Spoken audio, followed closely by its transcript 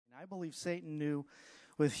I believe Satan knew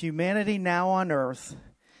with humanity now on earth,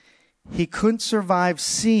 he couldn't survive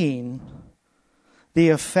seeing the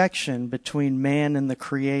affection between man and the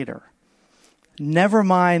Creator. Never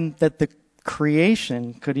mind that the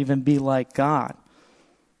creation could even be like God.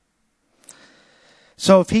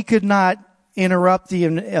 So if he could not interrupt the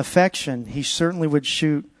affection, he certainly would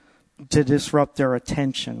shoot to disrupt their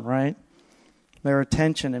attention, right? Their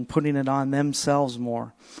attention and putting it on themselves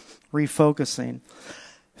more, refocusing.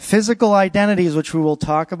 Physical identities, which we will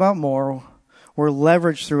talk about more, were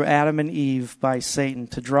leveraged through Adam and Eve by Satan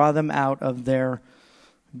to draw them out of their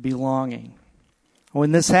belonging.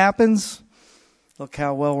 When this happens, look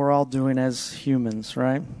how well we're all doing as humans,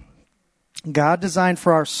 right? God designed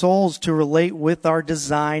for our souls to relate with our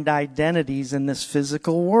designed identities in this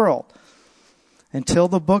physical world. Until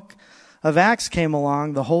the book of Acts came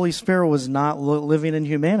along, the Holy Spirit was not living in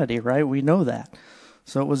humanity, right? We know that.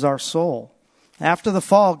 So it was our soul. After the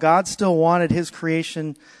fall, God still wanted his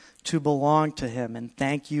creation to belong to him. And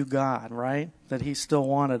thank you, God, right? That he still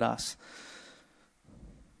wanted us.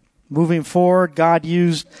 Moving forward, God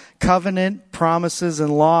used covenant promises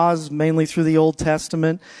and laws, mainly through the Old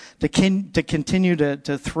Testament, to continue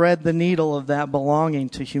to thread the needle of that belonging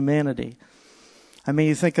to humanity. I mean,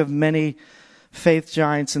 you think of many faith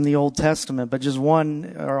giants in the Old Testament, but just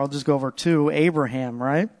one, or I'll just go over two, Abraham,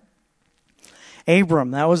 right? Abram,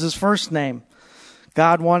 that was his first name.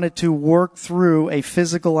 God wanted to work through a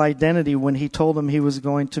physical identity when he told him he was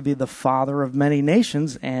going to be the father of many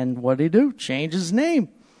nations. And what did he do? Change his name.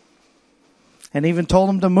 And even told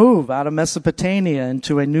him to move out of Mesopotamia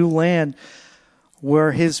into a new land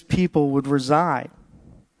where his people would reside.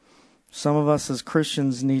 Some of us as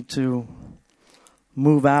Christians need to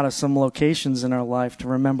move out of some locations in our life to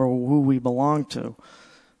remember who we belong to,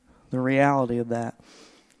 the reality of that.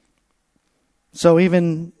 So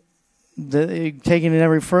even taking it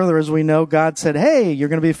every further, as we know, God said, hey, you're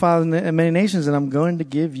going to be father of many nations, and I'm going to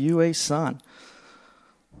give you a son.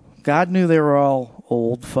 God knew they were all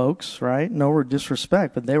old folks, right? No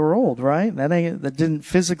disrespect, but they were old, right? That didn't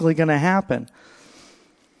physically going to happen.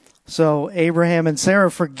 So Abraham and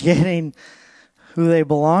Sarah, forgetting who they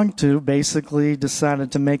belonged to, basically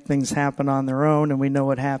decided to make things happen on their own, and we know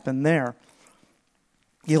what happened there.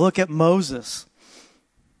 You look at Moses.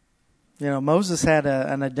 You know, Moses had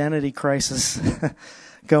an identity crisis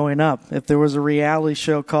going up. If there was a reality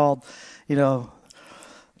show called, the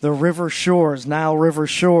River Shores, Nile River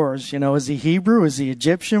Shores, is he Hebrew? Is he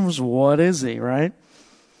Egyptian? What is he, right?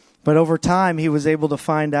 But over time, he was able to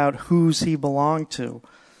find out whose he belonged to.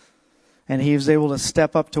 And he was able to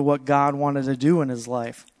step up to what God wanted to do in his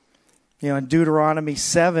life. In Deuteronomy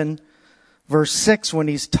 7, verse 6, when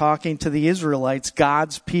he's talking to the Israelites,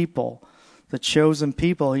 God's people, the chosen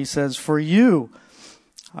people, he says, for you,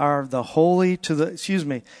 Israel,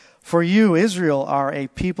 are a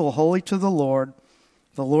people holy to the Lord.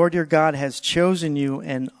 The Lord your God has chosen you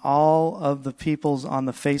and all of the peoples on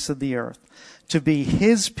the face of the earth to be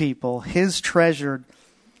his people, his treasured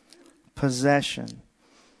possession.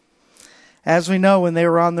 As we know, when they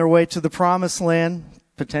were on their way to the promised land,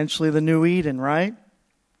 potentially the new Eden, right?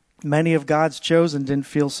 Many of God's chosen didn't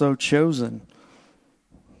feel so chosen.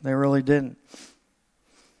 They really didn't.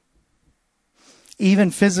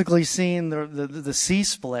 Even physically seeing the sea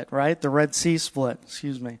split, right? The Red Sea split,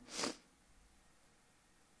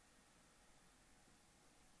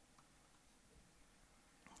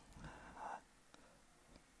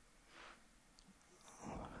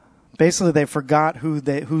 Basically, they forgot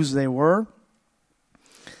whose they were,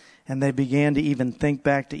 and they began to even think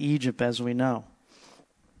back to Egypt, as we know.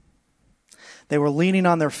 They were leaning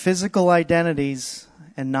on their physical identities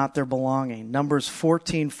and not their belonging. Numbers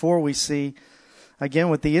 14:4 we see, again,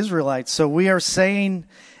 with the Israelites. So we are saying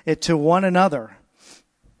it to one another.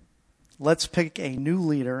 Let's pick a new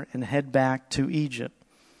leader and head back to Egypt.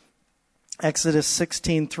 Exodus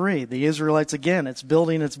 16:3, the Israelites, again, it's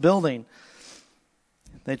building.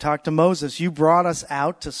 They talked to Moses, you brought us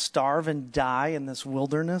out to starve and die in this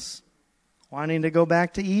wilderness, wanting to go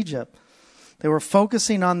back to Egypt. They were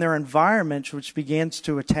focusing on their environment, which begins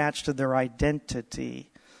to attach to their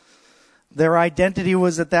identity. Their identity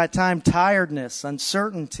was at that time tiredness,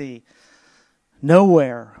 uncertainty,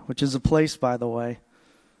 nowhere, which is a place, by the way.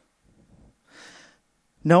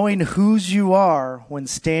 Knowing whose you are when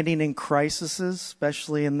standing in crises,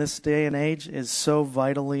 especially in this day and age, is so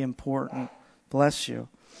vitally important. Bless you.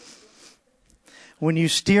 When you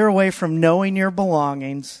steer away from knowing your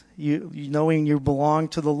belongings, knowing you belong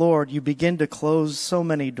to the Lord, you begin to close so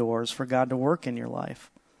many doors for God to work in your life.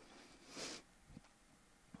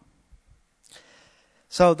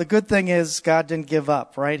 So the good thing is God didn't give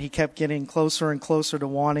up, right? He kept getting closer and closer to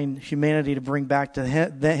wanting humanity to bring back to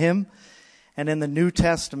him. And in the New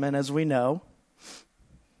Testament, as we know,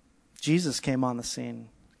 Jesus came on the scene.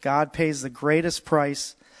 God pays the greatest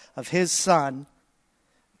price of his Son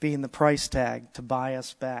being the price tag to buy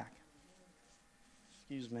us back.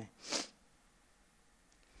 Excuse me.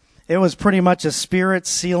 It was pretty much a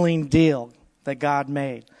spirit-sealing deal that God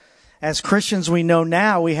made. As Christians, we know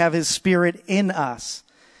now we have his Spirit in us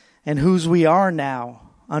and whose we are now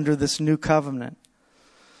under this new covenant.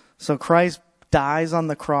 So Christ dies on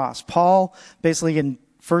the cross. Paul, basically in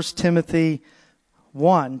 1 Timothy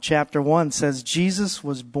 1, chapter 1, says Jesus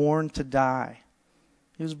was born to die.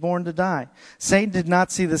 He was born to die. Satan did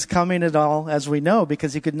not see this coming at all, as we know,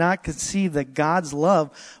 because he could not conceive that God's love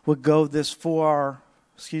would go this far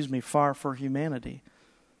for humanity.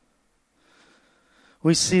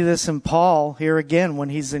 We see this in Paul here again when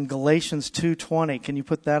he's in Galatians 2:20. Can you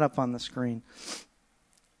put that up on the screen?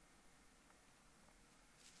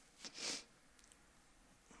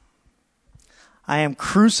 I am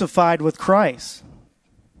crucified with Christ.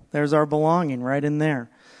 There's our belonging right in there.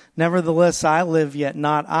 Nevertheless, I live, yet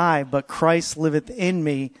not I, but Christ liveth in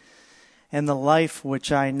me, and the life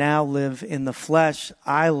which I now live in the flesh,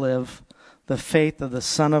 I live the faith of the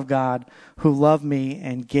Son of God, who loved me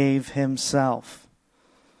and gave himself.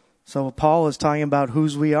 So Paul is talking about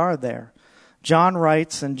whose we are there. John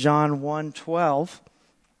writes in John 1:12,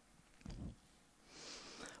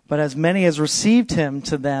 but as many as received him,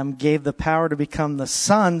 to them gave the power to become the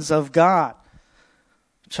sons of God,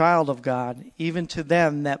 child of God, even to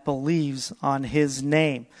them that believes on his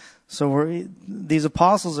name. So these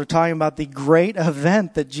apostles are talking about the great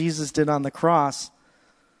event that Jesus did on the cross.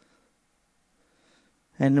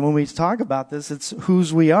 And when we talk about this, it's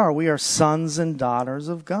whose we are. We are sons and daughters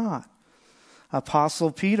of God.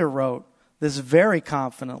 Apostle Peter wrote this very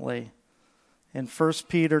confidently in 1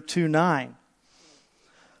 Peter 2:9.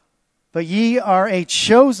 But ye are a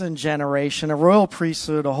chosen generation, a royal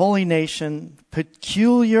priesthood, a holy nation,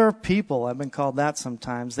 peculiar people, I've been called that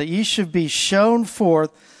sometimes, that ye should be shown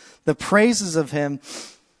forth the praises of him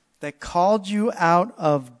that called you out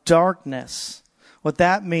of darkness. What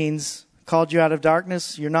that means, called you out of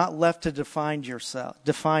darkness, you're not left to define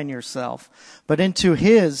yourself, but into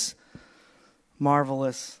his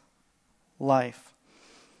marvelous life.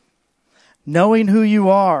 Knowing who you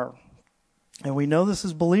are, and we know this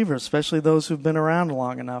as believers, especially those who've been around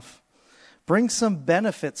long enough, brings some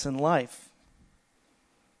benefits in life.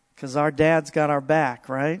 Because our dad's got our back,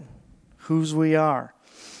 right? Whose we are.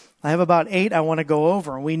 I have about 8 I want to go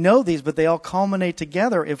over. And we know these, but they all culminate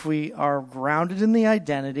together if we are grounded in the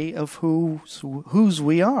identity of whose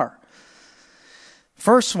we are.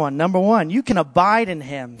 First one, number 1, you can abide in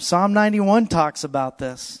him. Psalm 91 talks about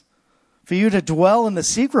this. For you to dwell in the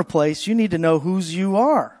secret place, you need to know whose you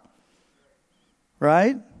are.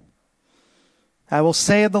 Right? I will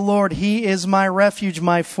say of the Lord, he is my refuge,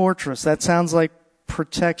 my fortress. That sounds like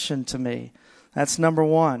protection to me. That's number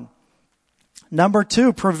 1. Number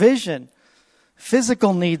 2, provision.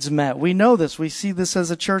 Physical needs met. We know this. We see this as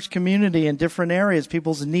a church community in different areas.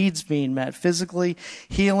 People's needs being met. Physically,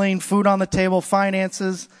 healing, food on the table,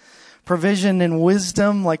 finances. Provision in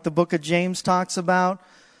wisdom, like the book of James talks about.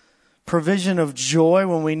 Provision of joy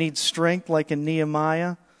when we need strength, like in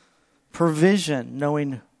Nehemiah. Provision,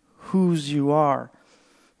 knowing whose you are.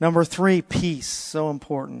 Number 3, peace. So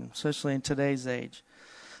important, especially in today's age.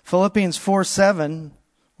 Philippians 4:7,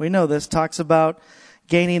 we know this, talks about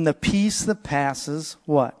gaining the peace that passes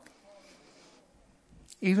what?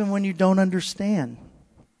 Even when you don't understand.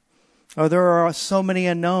 Or there are so many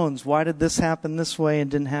unknowns. Why did this happen this way and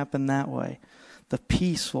didn't happen that way? The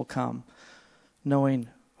peace will come, knowing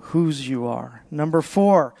whose you are. Number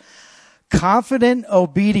 4, confident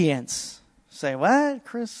obedience. Say, what,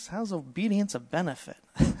 Chris? How's obedience a benefit?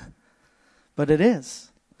 But it is.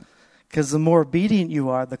 Because the more obedient you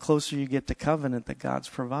are, the closer you get to covenant that God's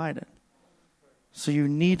provided. So you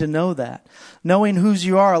need to know that. Knowing whose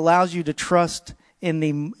you are allows you to trust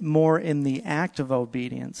more in the act of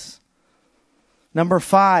obedience. Number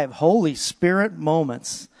 5, Holy Spirit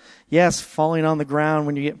moments. Yes, falling on the ground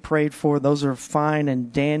when you get prayed for, those are fine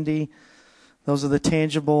and dandy. Those are the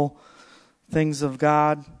tangible things of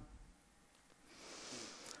God.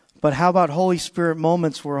 But how about Holy Spirit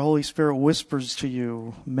moments where Holy Spirit whispers to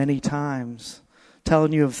you many times,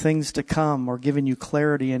 telling you of things to come or giving you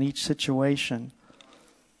clarity in each situation?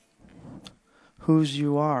 Whose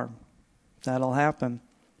you are. That'll happen.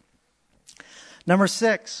 Number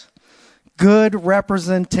 6, good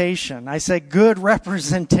representation. I say good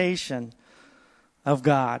representation of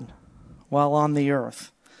God while on the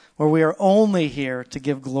earth. where we are only here to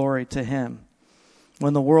give glory to Him.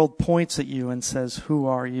 When the world points at you and says, who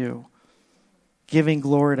are you? Giving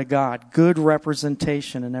glory to God. Good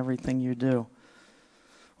representation in everything you do.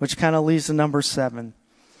 Which kind of leads to number 7.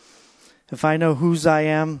 If I know whose I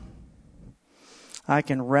am, I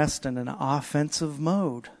can rest in an offensive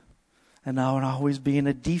mode. And I would always be in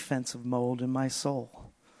a defensive mode in my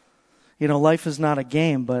soul. You know, life is not a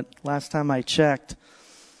game, but last time I checked,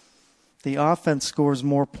 the offense scores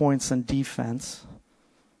more points than defense.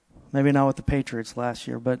 Maybe not with the Patriots last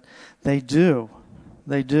year, but they do.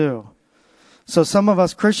 They do. So some of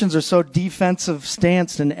us Christians are so defensive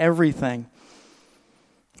stanced in everything.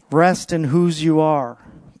 Rest in whose you are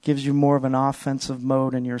gives you more of an offensive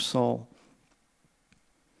mode in your soul.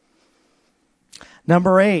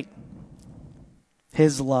 Number 8,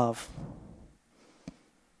 His love.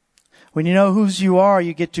 When you know whose you are,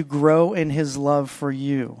 you get to grow in His love for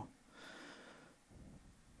you.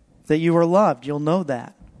 That you are loved, you'll know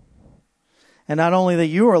that. And not only that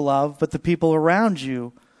you are loved, but the people around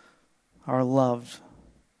you are loved.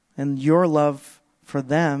 And your love for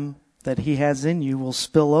them that He has in you will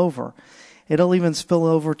spill over. It'll even spill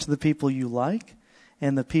over to the people you like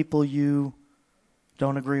and the people you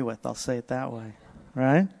don't agree with. I'll say it that way.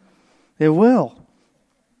 Right? It will.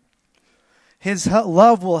 His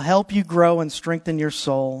love will help you grow and strengthen your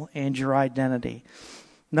soul and your identity.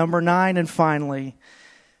 Number 9, and finally,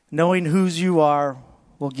 knowing whose you are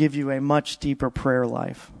will give you a much deeper prayer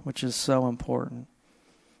life, which is so important.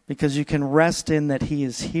 Because you can rest in that He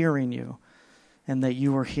is hearing you and that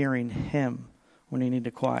you are hearing Him when you need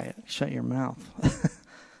to quiet. Shut your mouth.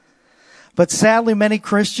 But sadly, many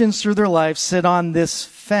Christians through their life sit on this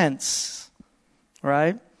fence,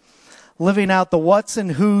 right? Living out the what's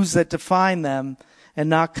and who's that define them and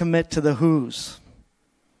not commit to the who's.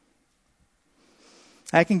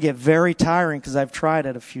 That can get very tiring because I've tried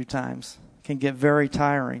it a few times. It can get very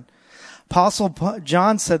tiring. Apostle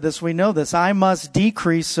John said this, we know this. I must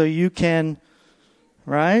decrease so you can,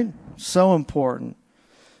 right? So important.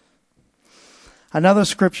 Another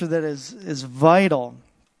scripture that is vital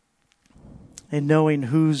in knowing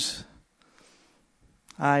whose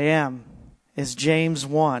I am is James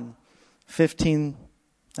 1:15.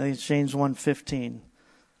 I think it's James 1:15.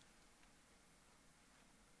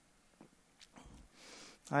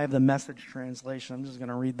 I have the Message translation. I'm just going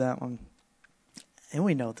to read that one. And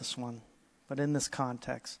we know this one, but in this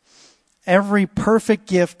context. Every perfect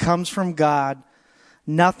gift comes from God.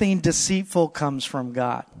 Nothing deceitful comes from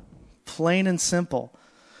God. Plain and simple.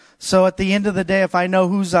 So at the end of the day, if I know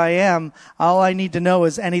whose I am, all I need to know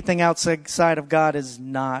is anything outside of God is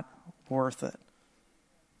not worth it.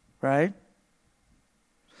 Right?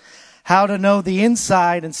 How to know the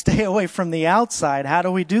inside and stay away from the outside. How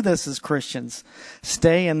do we do this as Christians?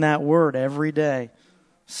 Stay in that word every day.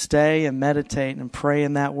 Stay and meditate and pray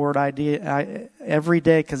in that word every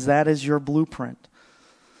day, because that is your blueprint.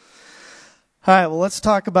 All right, well, let's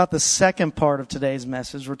talk about the second part of today's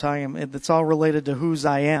message. It's all related to whose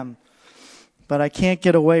I am. But I can't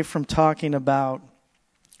get away from talking about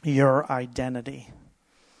your identity.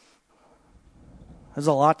 There's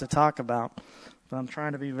a lot to talk about, but I'm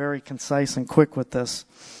trying to be very concise and quick with this.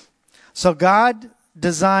 So God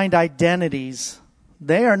designed identities.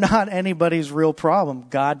 They are not anybody's real problem.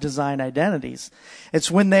 God designed identities.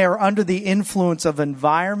 It's when they are under the influence of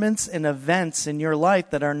environments and events in your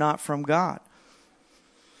life that are not from God.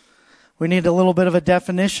 We need a little bit of a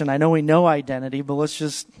definition. I know we know identity, but let's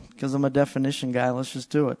just, because I'm a definition guy, let's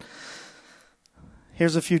just do it.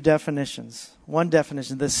 Here's a few definitions. One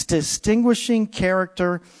definition, the distinguishing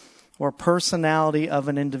character or personality of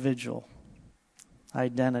an individual.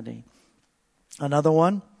 Identity. Another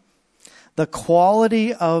one, the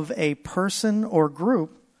quality of a person or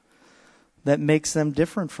group that makes them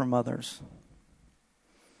different from others.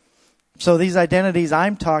 So these identities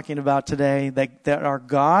I'm talking about today that are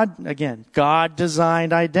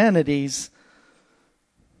God-designed identities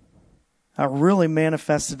are really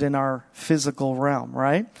manifested in our physical realm,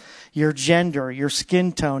 right? Your gender, your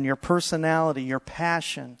skin tone, your personality, your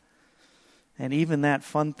passion, and even that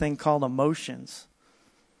fun thing called emotions.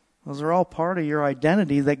 Those are all part of your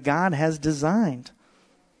identity that God has designed.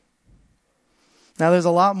 Now, there's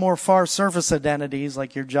a lot more far surface identities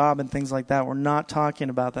like your job and things like that. We're not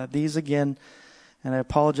talking about that. These, again, and I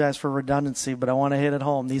apologize for redundancy, but I want to hit it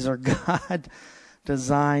home. These are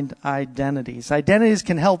God-designed identities. Identities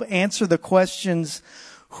can help answer the questions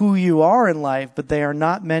who you are in life, but they are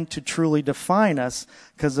not meant to truly define us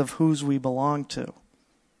because of whose we belong to.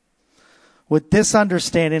 With this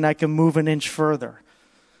understanding, I can move an inch further.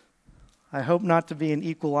 I hope not to be an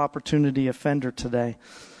equal opportunity offender today.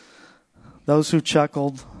 Those who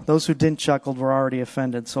didn't chuckle were already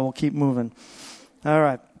offended, so we'll keep moving. All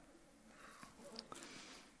right.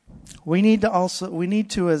 We need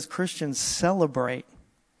to as Christians celebrate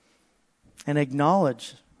and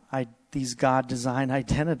acknowledge these God-designed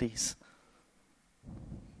identities.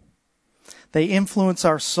 They influence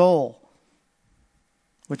our soul,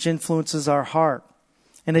 which influences our heart.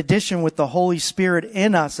 In addition, with the Holy Spirit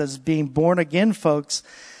in us as being born again folks,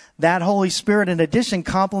 that Holy Spirit in addition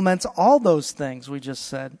complements all those things we just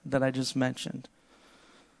said, that I just mentioned.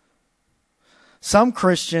 Some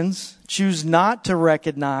Christians choose not to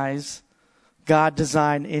recognize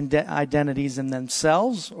God-designed identities in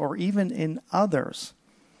themselves or even in others.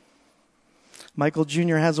 Michael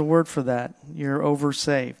Jr. has a word for that. You're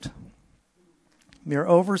oversaved. You're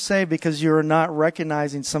oversaved because you are not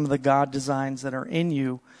recognizing some of the God designs that are in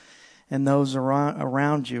you and those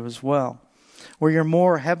around you as well. Where you're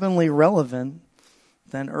more heavenly relevant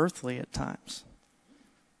than earthly at times.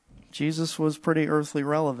 Jesus was pretty earthly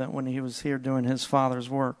relevant when he was here doing his Father's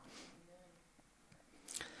work.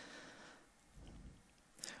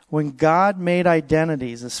 When God made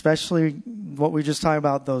identities, especially what we just talked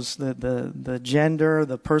about, those the gender,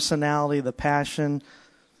 the personality, the passion,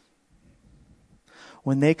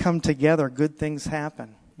 when they come together, good things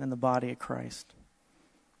happen in the body of Christ.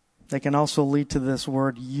 They can also lead to this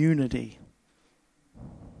word unity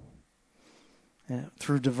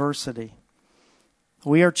through diversity.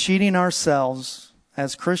 We are cheating ourselves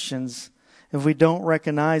as Christians if we don't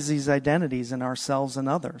recognize these identities in ourselves and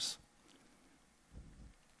others.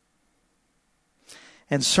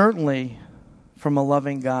 And certainly, from a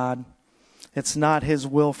loving God, it's not his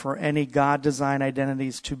will for any God-designed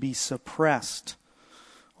identities to be suppressed,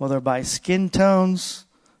 whether by skin tones,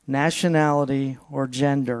 nationality, or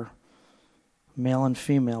gender. Male and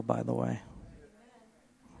female, by the way.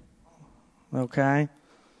 Okay?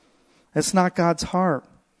 It's not God's heart.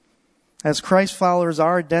 As Christ followers,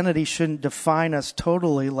 our identity shouldn't define us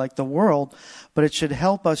totally like the world, but it should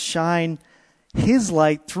help us shine his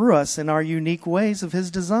light through us in our unique ways of his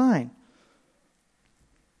design.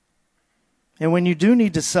 And when you do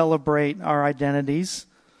need to celebrate our identities,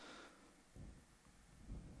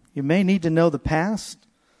 you may need to know the past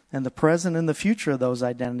and the present and the future of those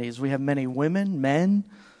identities. We have many women, men,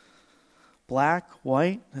 black,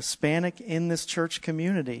 white, Hispanic in this church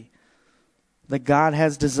community that God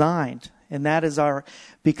has designed. And that is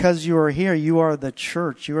because you are here, you are the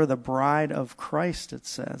church. You are the bride of Christ, it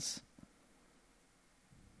says.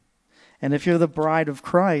 And if you're the bride of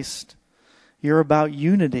Christ, you're about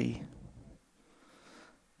unity.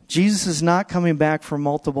 Jesus is not coming back for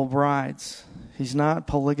multiple brides. He's not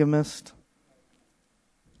polygamist.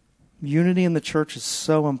 Unity in the church is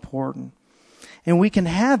so important. And we can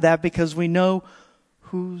have that because we know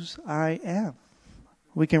whose I am.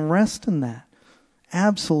 We can rest in that.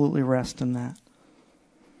 Absolutely rest in that.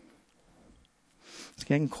 It's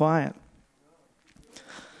getting quiet.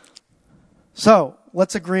 So,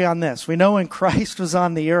 let's agree on this. We know when Christ was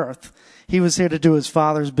on the earth, he was here to do his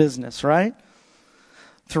Father's business, right?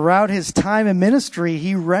 Throughout his time in ministry,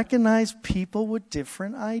 he recognized people with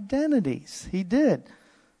different identities. He did.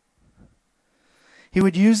 He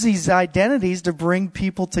would use these identities to bring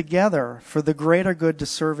people together for the greater good to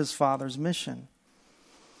serve his Father's mission.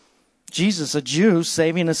 Jesus, a Jew,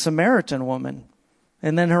 saving a Samaritan woman,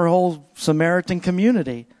 and then her whole Samaritan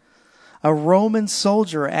community. A Roman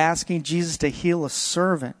soldier asking Jesus to heal a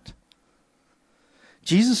servant.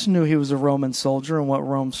 Jesus knew he was a Roman soldier and what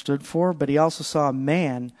Rome stood for, but he also saw a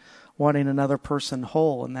man wanting another person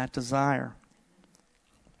whole in that desire.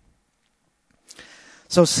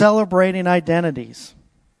 So celebrating identities,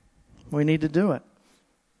 we need to do it.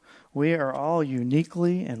 We are all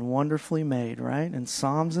uniquely and wonderfully made, right? And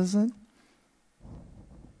Psalms isn't.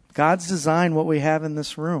 God's designed what we have in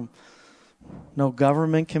this room. No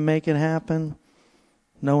government can make it happen.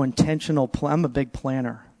 No intentional plan. I'm a big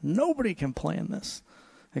planner. Nobody can plan this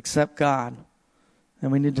except God.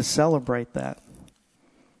 And we need to celebrate that.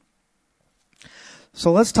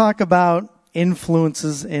 So let's talk about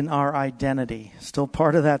influences in our identity. Still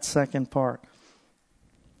part of that second part.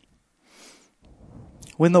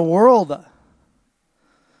 When the world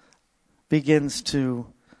begins to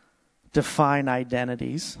define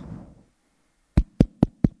identities,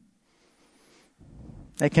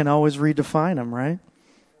 they can always redefine them, right?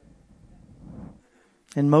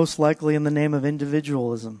 And most likely in the name of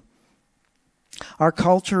individualism. Our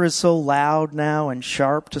culture is so loud now and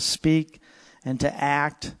sharp to speak and to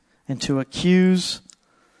act and to accuse.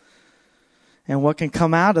 And what can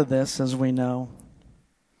come out of this, as we know,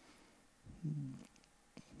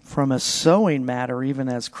 from a sowing matter, even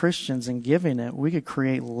as Christians and giving it, we could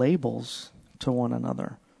create labels to one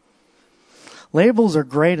another. Labels are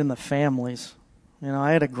great in the families.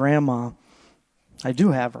 I had a grandma. I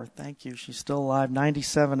do have her. Thank you. She's still alive.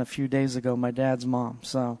 97 a few days ago, my dad's mom.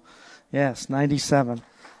 So, yes, 97.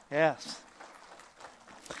 Yes.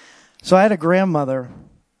 So I had a grandmother.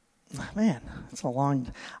 Man, it's a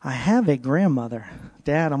long... I have a grandmother.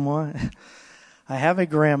 Dad, I have a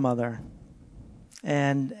grandmother.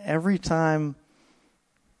 And every time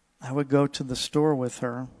I would go to the store with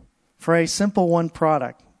her for a simple one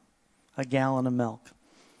product, a gallon of milk.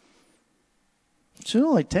 It should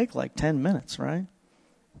only take like 10 minutes, right?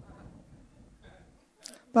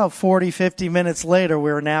 About 40, 50 minutes later,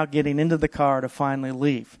 we were now getting into the car to finally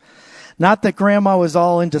leave. Not that Grandma was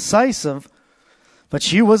all indecisive, but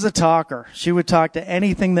she was a talker. She would talk to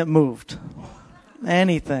anything that moved.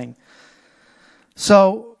 Anything.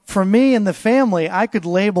 So, for me and the family, I could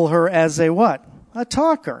label her as a what? A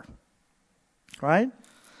talker. Right?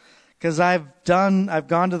 Because I've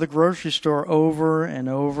gone to the grocery store over and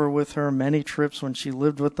over with her, many trips when she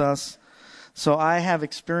lived with us. So I have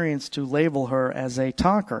experience to label her as a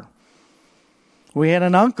talker. We had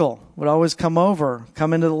an uncle, would always come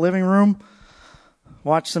into the living room,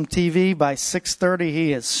 watch some TV. By 6:30,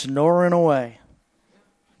 he is snoring away.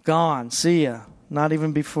 Gone. See ya. Not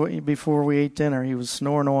even before we ate dinner, he was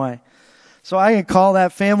snoring away. So I could call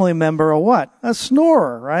that family member a what? A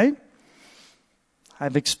snorer, right?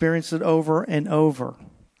 I've experienced it over and over.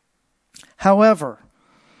 However,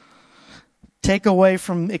 take away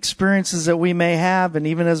from experiences that we may have, and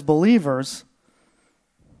even as believers,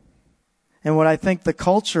 and what I think the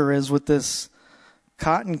culture is with this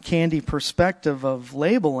cotton candy perspective of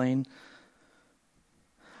labeling,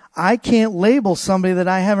 I can't label somebody that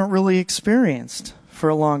I haven't really experienced for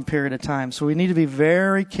a long period of time. So we need to be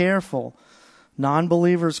very careful,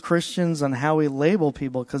 non-believers, Christians, on how we label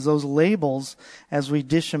people, because those labels, as we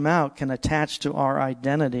dish them out, can attach to our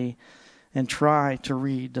identity and try to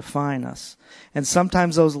redefine us. And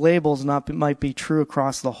sometimes those labels might be true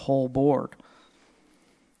across the whole board.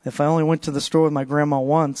 If I only went to the store with my grandma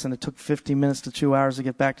once and it took 50 minutes to 2 hours to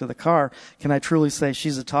get back to the car, can I truly say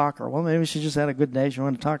she's a talker? Well, maybe she just had a good day. She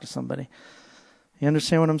wanted to talk to somebody. You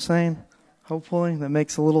understand what I'm saying? Hopefully that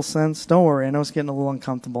makes a little sense. Don't worry. I know it's getting a little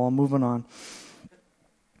uncomfortable. I'm moving on.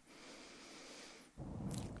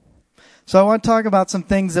 So I want to talk about some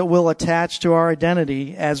things that will attach to our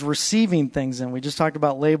identity as receiving things in. We just talked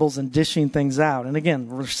about labels and dishing things out. And again,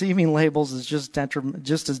 receiving labels is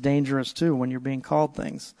just as dangerous too when you're being called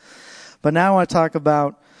things. But now I want to talk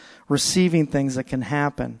about receiving things that can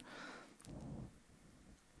happen.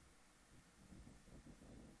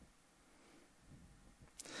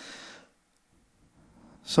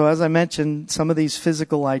 So as I mentioned, some of these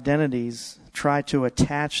physical identities try to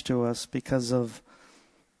attach to us because of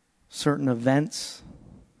certain events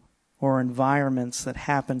or environments that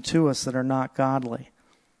happen to us that are not godly.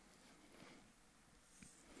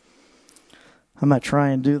 I'm going to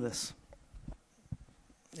try and do this.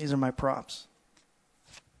 These are my props.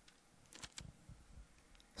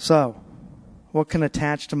 So, what can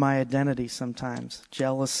attach to my identity sometimes?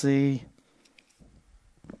 Jealousy.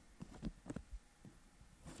 I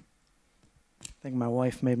think my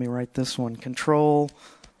wife made me write this one. Control.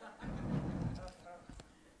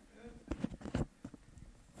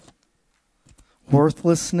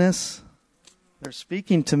 Worthlessness. They're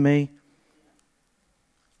speaking to me.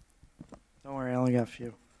 Don't worry, I only got a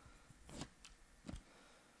few.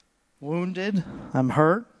 Wounded. I'm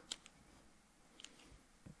hurt.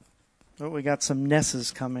 Oh, we got some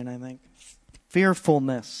nesses coming, I think.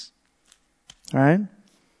 Fearfulness. All right?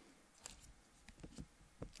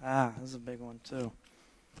 This is a big one too.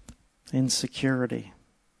 Insecurity.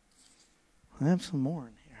 I have some more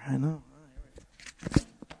in here. I know.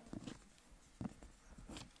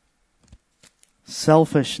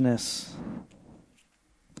 Selfishness.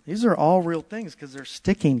 These are all real things because they're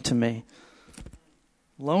sticking to me.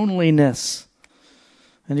 Loneliness.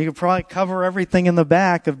 And you could probably cover everything in the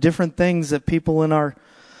back of different things that people in our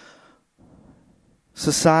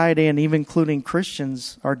society, and even including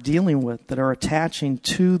Christians, are dealing with that are attaching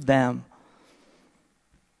to them.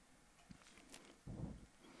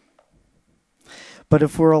 But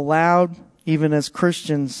if we're allowed, even as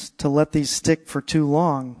Christians, to let these stick for too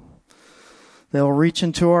long, they'll reach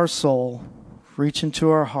into our soul, reach into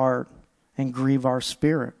our heart, and grieve our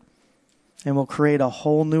spirit. And will create a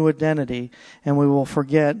whole new identity, and we will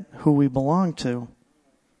forget who we belong to.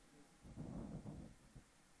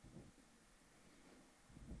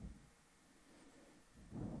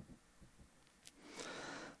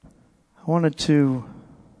 I wanted to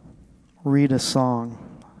read a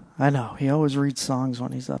song. I know, he always reads songs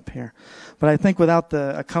when he's up here. But I think without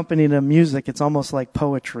the accompaniment music, it's almost like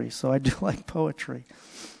poetry. So I do like poetry.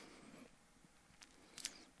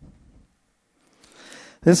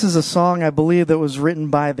 This is a song, I believe, that was written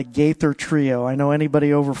by the Gaither Trio. I know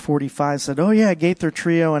anybody over 45 said, oh yeah, Gaither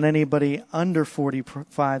Trio, and anybody under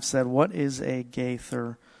 45 said, what is a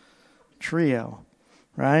Gaither Trio?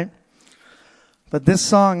 Right? But this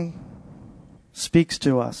song speaks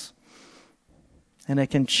to us, and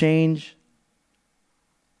it can change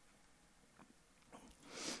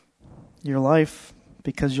your life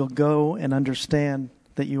because you'll go and understand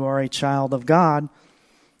that you are a child of God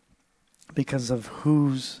because of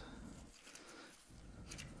whose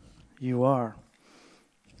you are.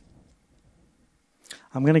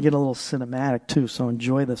 I'm going to get a little cinematic too, so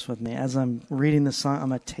enjoy this with me. As I'm reading this song, I'm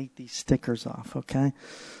going to take these stickers off, okay?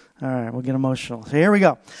 All right, we'll get emotional. So here we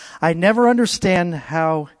go. I never understand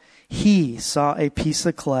how he saw a piece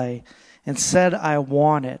of clay and said, I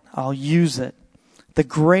want it, I'll use it. The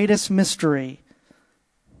greatest mystery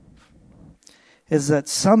is that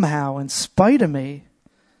somehow, in spite of me,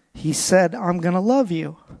 he said, I'm going to love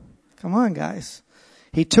you. Come on, guys.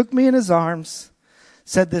 He took me in his arms,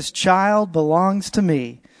 said, this child belongs to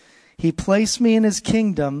me. He placed me in his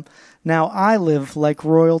kingdom. Now I live like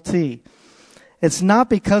royalty. It's not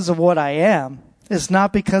because of what I am. It's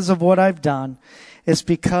not because of what I've done. It's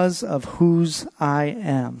because of whose I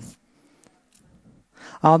am.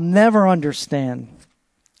 I'll never understand.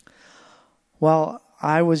 While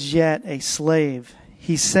I was yet a slave,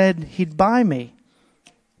 he said he'd buy me.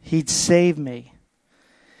 He'd save me.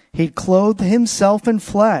 He'd clothe himself in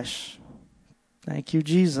flesh. Thank you,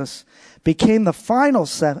 Jesus. Became the final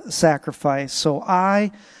sacrifice so I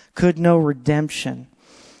could know redemption.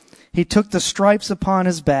 He took the stripes upon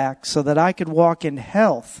his back so that I could walk in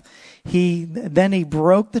health. Then he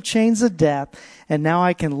broke the chains of death, and now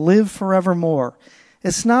I can live forevermore.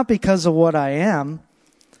 It's not because of what I am.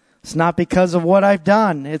 It's not because of what I've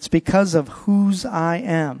done. It's because of whose I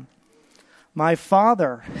am. My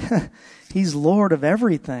Father, he's Lord of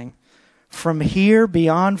everything. From here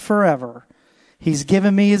beyond forever. He's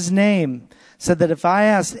given me his name. Said that if I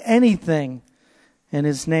asked anything in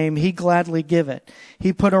his name, he'd gladly give it.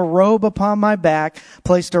 He put a robe upon my back,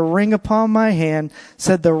 placed a ring upon my hand,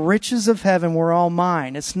 said the riches of heaven were all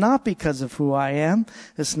mine. It's not because of who I am.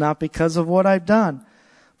 It's not because of what I've done.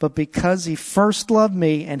 But because he first loved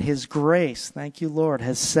me and his grace, thank you, Lord,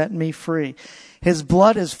 has set me free. His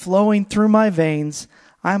blood is flowing through my veins.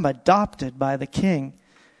 I'm adopted by the King.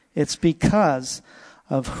 It's because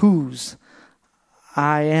of whose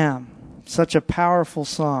I am. Such a powerful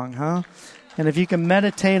song, huh? And if you can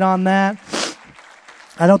meditate on that,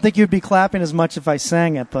 I don't think you'd be clapping as much if I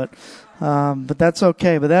sang it, but that's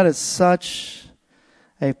okay. But that is such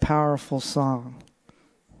a powerful song.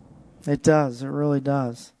 It does. It really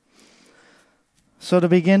does. So to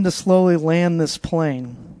begin to slowly land this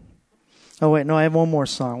plane. Oh, wait, no, I have one more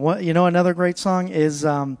song. What, another great song is,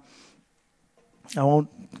 I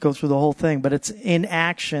won't go through the whole thing, but it's In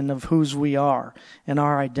Action of whose we are and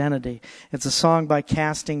our identity. It's a song by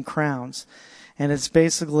Casting Crowns. And it's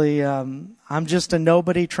basically, I'm just a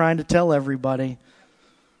nobody trying to tell everybody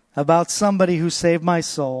about somebody who saved my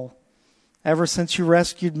soul. Ever since you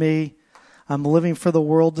rescued me, I'm living for the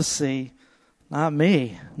world to see. Not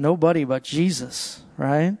me, nobody but Jesus,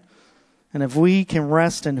 right? And if we can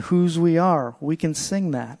rest in whose we are, we can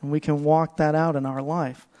sing that and we can walk that out in our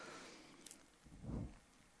life.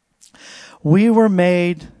 We were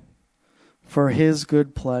made for his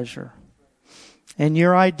good pleasure. And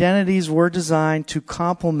your identities were designed to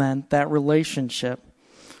complement that relationship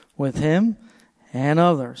with him and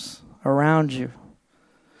others around you.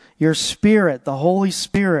 Your spirit, the Holy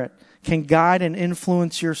Spirit, can guide and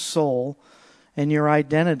influence your soul and your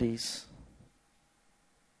identities.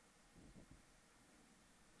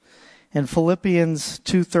 In Philippians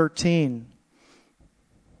 2:13,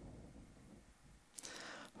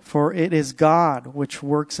 for it is God which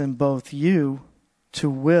works in both you to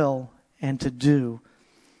will and to do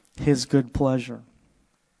his good pleasure.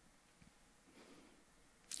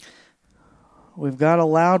 We've got a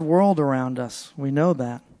loud world around us. We know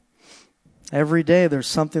that. Every day there's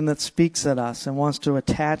something that speaks at us and wants to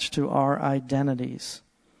attach to our identities.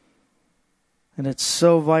 And it's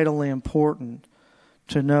so vitally important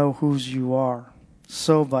to know whose you are.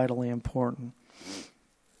 So vitally important.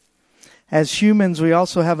 As humans, we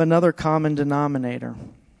also have another common denominator.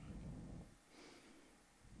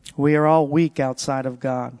 We are all weak outside of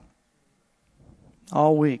God.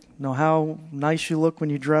 All weak. Know how nice you look when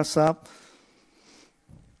you dress up?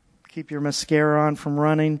 Keep your mascara on from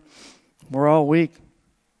running. We're all weak.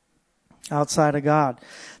 outside of God.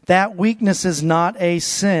 That weakness is not a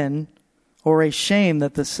sin or a shame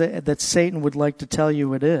that Satan would like to tell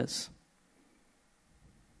you it is.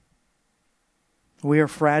 We are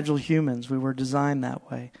fragile humans. We were designed that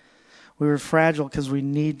way. We were fragile because we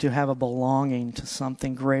need to have a belonging to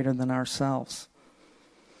something greater than ourselves.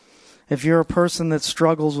 If you're a person that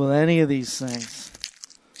struggles with any of these things,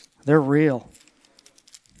 they're real.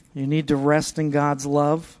 You need to rest in God's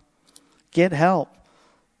love. Get help.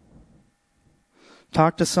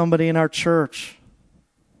 Talk to somebody in our church,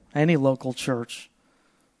 any local church.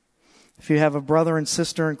 If you have a brother and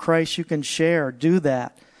sister in Christ, you can share. Do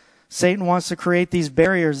that. Satan wants to create these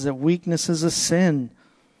barriers that weakness is a sin,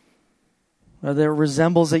 or that it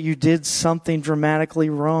resembles that you did something dramatically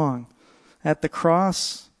wrong. At the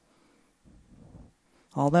cross,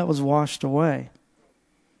 all that was washed away.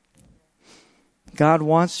 God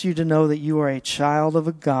wants you to know that you are a child of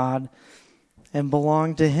a God and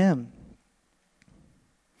belong to Him.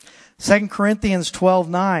 2 Corinthians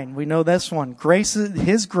 12:9, we know this one.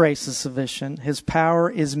 His grace is sufficient. His power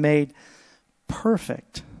is made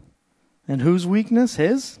perfect. And whose weakness?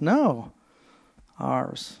 His? No.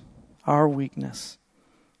 Ours. Our weakness.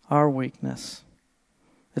 Our weakness.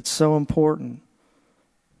 It's so important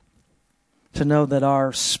to know that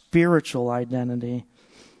our spiritual identity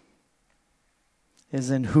is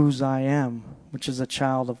in whose I am, which is a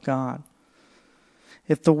child of God.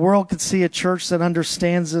 If the world could see a church that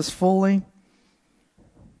understands this fully,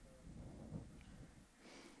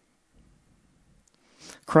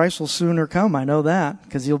 Christ will sooner come. I know that,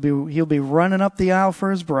 because he'll be running up the aisle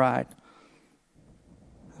for His bride.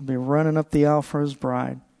 He'll be running up the aisle for His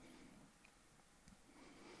bride.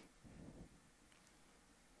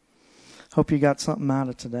 Hope you got something out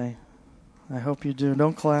of today. I hope you do.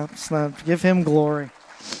 Don't clap. Give Him glory.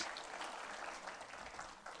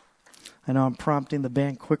 I know I'm prompting the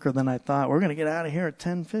band quicker than I thought. We're going to get out of here at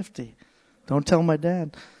 10:50. Don't tell my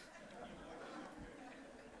dad.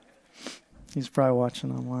 He's probably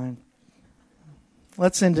watching online.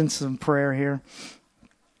 Let's end in some prayer here.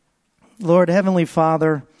 Lord, Heavenly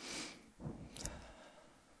Father,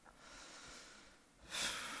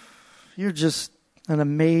 You're just an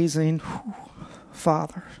amazing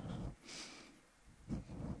Father.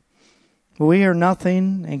 We are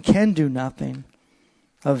nothing and can do nothing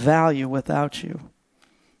of value without You.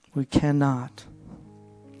 We cannot.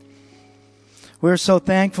 We're so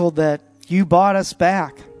thankful that You bought us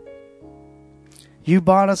back. You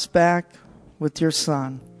bought us back with Your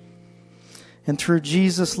Son. And through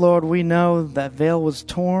Jesus, Lord, we know that veil was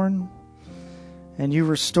torn and You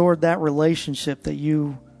restored that relationship that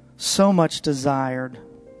You so much desired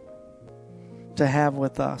to have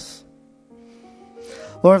with us.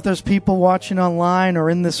 Lord, if there's people watching online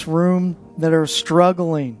or in this room that are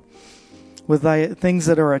struggling with things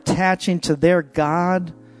that are attaching to their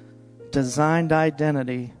God-designed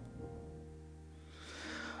identity,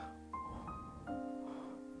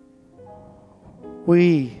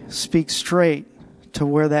 we speak straight to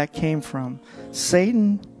where that came from.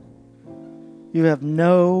 Satan, you have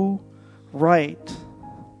no right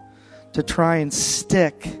to try and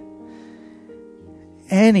stick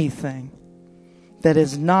anything that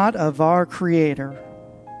is not of our Creator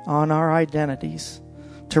on our identities,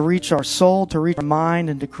 to reach our soul, to reach our mind,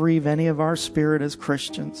 and to grieve any of our spirit as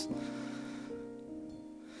Christians.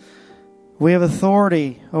 We have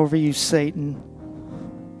authority over you, Satan,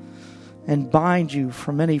 and bind you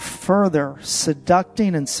from any further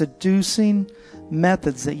seducting and seducing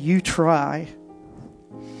methods that you try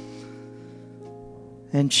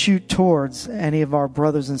and shoot towards any of our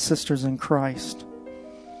brothers and sisters in Christ.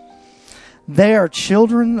 They are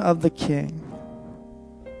children of the King,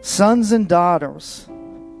 sons and daughters,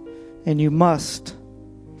 and you must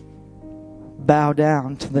bow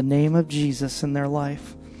down to the name of Jesus in their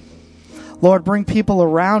life. Lord, bring people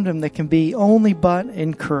around Him that can be only but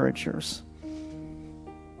encouragers.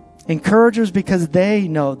 Encouragers because they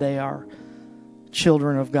know they are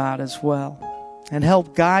children of God as well. And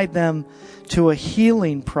help guide them to a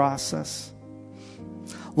healing process.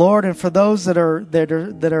 Lord, and for those that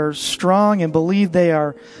are strong and believe they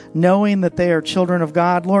are knowing that they are children of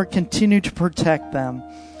God, Lord, continue to protect them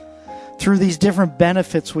through these different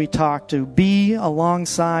benefits we talk to. Be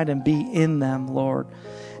alongside and be in them, Lord,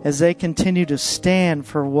 as they continue to stand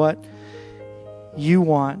for what you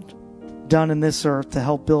want done in this earth to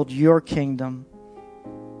help build your kingdom.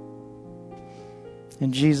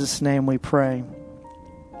 In Jesus' name we pray.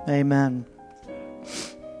 Amen.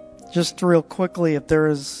 Just real quickly, if there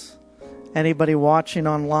is anybody watching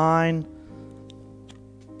online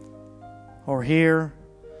or here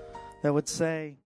that would say,